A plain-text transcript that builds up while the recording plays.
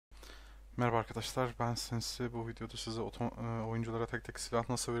Merhaba arkadaşlar, ben Sensi. Bu videoda size oyunculara tek tek silah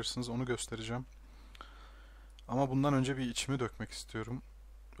nasıl verirsiniz onu göstereceğim. Ama bundan önce bir içimi dökmek istiyorum.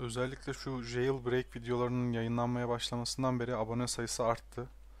 Özellikle şu Jailbreak videolarının yayınlanmaya başlamasından beri abone sayısı arttı.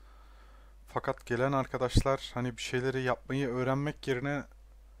 Fakat gelen arkadaşlar hani bir şeyleri yapmayı öğrenmek yerine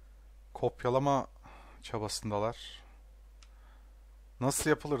kopyalama çabasındalar. Nasıl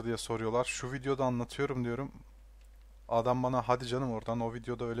yapılır diye soruyorlar. Şu videoda anlatıyorum diyorum. Adam bana hadi canım oradan o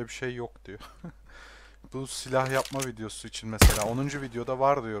videoda öyle bir şey yok diyor. Bu silah yapma videosu için mesela 10. videoda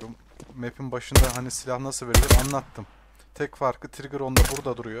var diyorum. Map'in başında hani silah nasıl verilir anlattım. Tek farkı trigger onda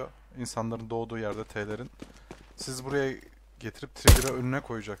burada duruyor. İnsanların doğduğu yerde T'lerin. Siz buraya getirip trigger'ı önüne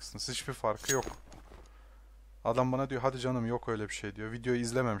koyacaksınız. Hiçbir farkı yok. Adam bana diyor hadi canım yok öyle bir şey diyor. Videoyu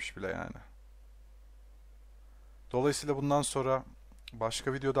izlememiş bile yani. Dolayısıyla bundan sonra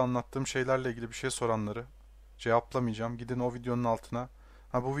başka videoda anlattığım şeylerle ilgili bir şey soranları cevaplamayacağım. Gidin o videonun altına.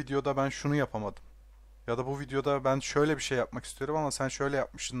 Ha bu videoda ben şunu yapamadım. Ya da bu videoda ben şöyle bir şey yapmak istiyorum ama sen şöyle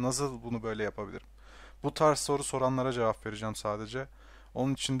yapmışsın. Nasıl bunu böyle yapabilirim? Bu tarz soru soranlara cevap vereceğim sadece.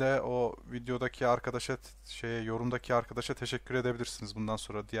 Onun için de o videodaki arkadaşa, yorumdaki arkadaşa teşekkür edebilirsiniz. Bundan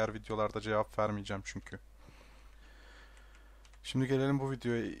sonra diğer videolarda cevap vermeyeceğim çünkü. Şimdi gelelim bu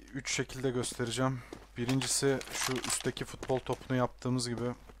videoya. 3 şekilde göstereceğim. Birincisi şu üstteki futbol topunu yaptığımız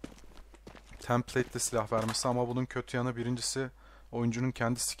gibi template'li silah vermesi ama bunun kötü yanı birincisi oyuncunun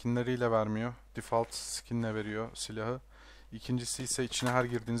kendi skinleriyle vermiyor. Default skinle veriyor silahı. İkincisi ise içine her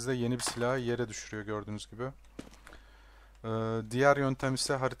girdiğinizde yeni bir silahı yere düşürüyor gördüğünüz gibi. Diğer yöntem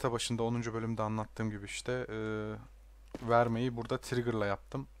ise harita başında 10. bölümde anlattığım gibi işte vermeyi burada triggerla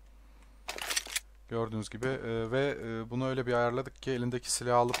yaptım. Gördüğünüz gibi ve bunu öyle bir ayarladık ki elindeki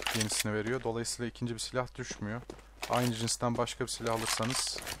silahı alıp yenisini veriyor. Dolayısıyla ikinci bir silah düşmüyor. Aynı cinsten başka bir silah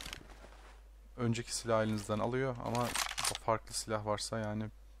alırsanız önceki silah elinizden alıyor ama farklı silah varsa yani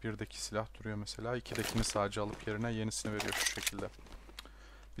birdeki silah duruyor mesela. İkidekini sadece alıp yerine yenisini veriyor şu şekilde.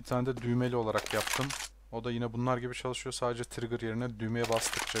 Bir tane de düğmeli olarak yaptım. O da yine bunlar gibi çalışıyor. Sadece trigger yerine düğmeye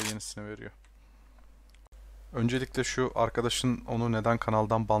bastıkça yenisini veriyor. Öncelikle şu arkadaşın onu neden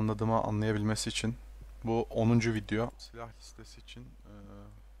kanaldan banladığımı anlayabilmesi için bu 10. video. Silah listesi için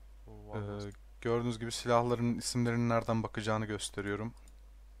gördüğünüz gibi silahların isimlerinin nereden bakacağını gösteriyorum.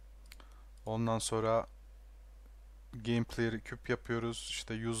 Ondan sonra gameplayer'ı küp yapıyoruz.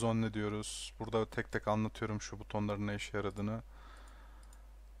 İşte use on ne diyoruz. Burada tek tek anlatıyorum şu butonların ne işe yaradığını.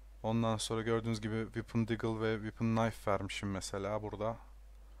 Ondan sonra gördüğünüz gibi weapon diggle ve weapon knife vermişim mesela burada.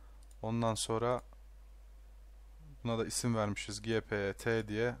 Ondan sonra buna da isim vermişiz GPT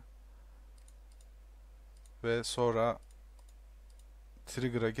diye. Ve sonra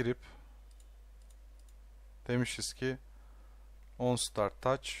trigger'a girip demişiz ki on start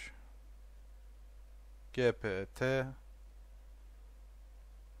touch GPT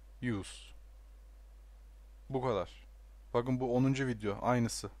use. Bu kadar. Bakın bu 10. video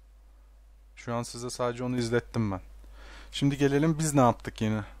aynısı. Şu an size sadece onu izlettim ben. Şimdi gelelim biz ne yaptık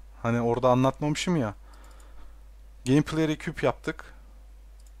yine. Hani orada anlatmamışım ya. Gameplayer'e küp yaptık.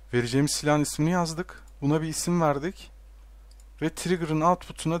 Vereceğimiz silahın ismini yazdık. Buna bir isim verdik. Ve trigger'ın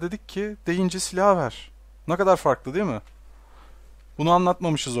output'una dedik ki deyince silah ver. Ne kadar farklı değil mi? Bunu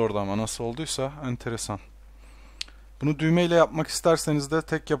anlatmamışız orada ama nasıl olduysa enteresan. Bunu düğmeyle yapmak isterseniz de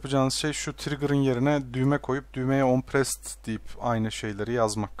tek yapacağınız şey şu trigger'ın yerine düğme koyup düğmeye on pressed deyip aynı şeyleri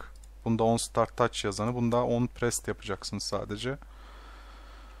yazmak. Bunda on start touch yazanı, bunda on pressed yapacaksınız sadece.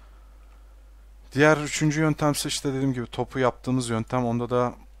 Diğer üçüncü yöntem ise işte dediğim gibi topu yaptığımız yöntem. Onda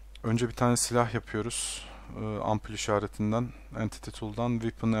da önce bir tane silah yapıyoruz. Ampul işaretinden, Entity Tool'dan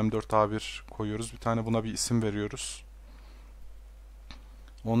Weapon M4A1 koyuyoruz. Bir tane buna bir isim veriyoruz.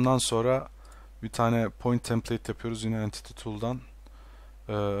 Ondan sonra bir tane point template yapıyoruz yine Entity Tool'dan.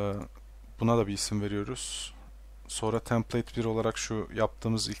 Buna da bir isim veriyoruz. Sonra template 1 olarak şu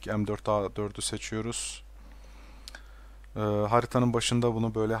yaptığımız ilk M4A4'ü seçiyoruz. Haritanın başında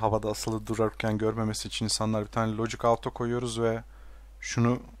bunu böyle havada asılı durarken görmemesi için insanlar bir tane logic auto koyuyoruz ve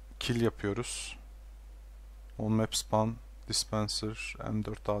şunu kill yapıyoruz. On map spawn dispenser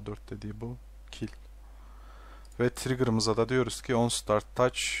M4A4 dediği bu kill. Ve trigger'ımıza da diyoruz ki on start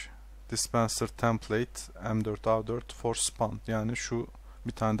touch dispenser template M4A4 for spawn, yani şu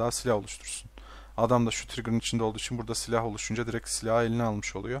bir tane daha silah oluştursun. Adam da şu trigger'ın içinde olduğu için burada silah oluşunca direkt silahı eline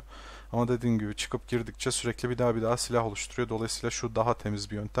almış oluyor. Ama dediğim gibi çıkıp girdikçe sürekli bir daha silah oluşturuyor. Dolayısıyla şu daha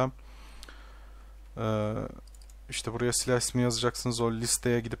temiz bir yöntem. İşte buraya silah ismi yazacaksınız. O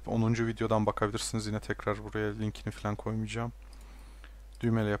listeye gidip 10. videodan bakabilirsiniz. Yine tekrar buraya linkini falan koymayacağım.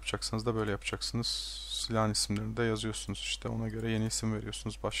 Düğmeyle yapacaksınız da böyle yapacaksınız. Silahın isimlerini de yazıyorsunuz. İşte ona göre yeni isim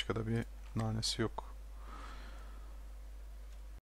veriyorsunuz. Başka da bir nanesi yok.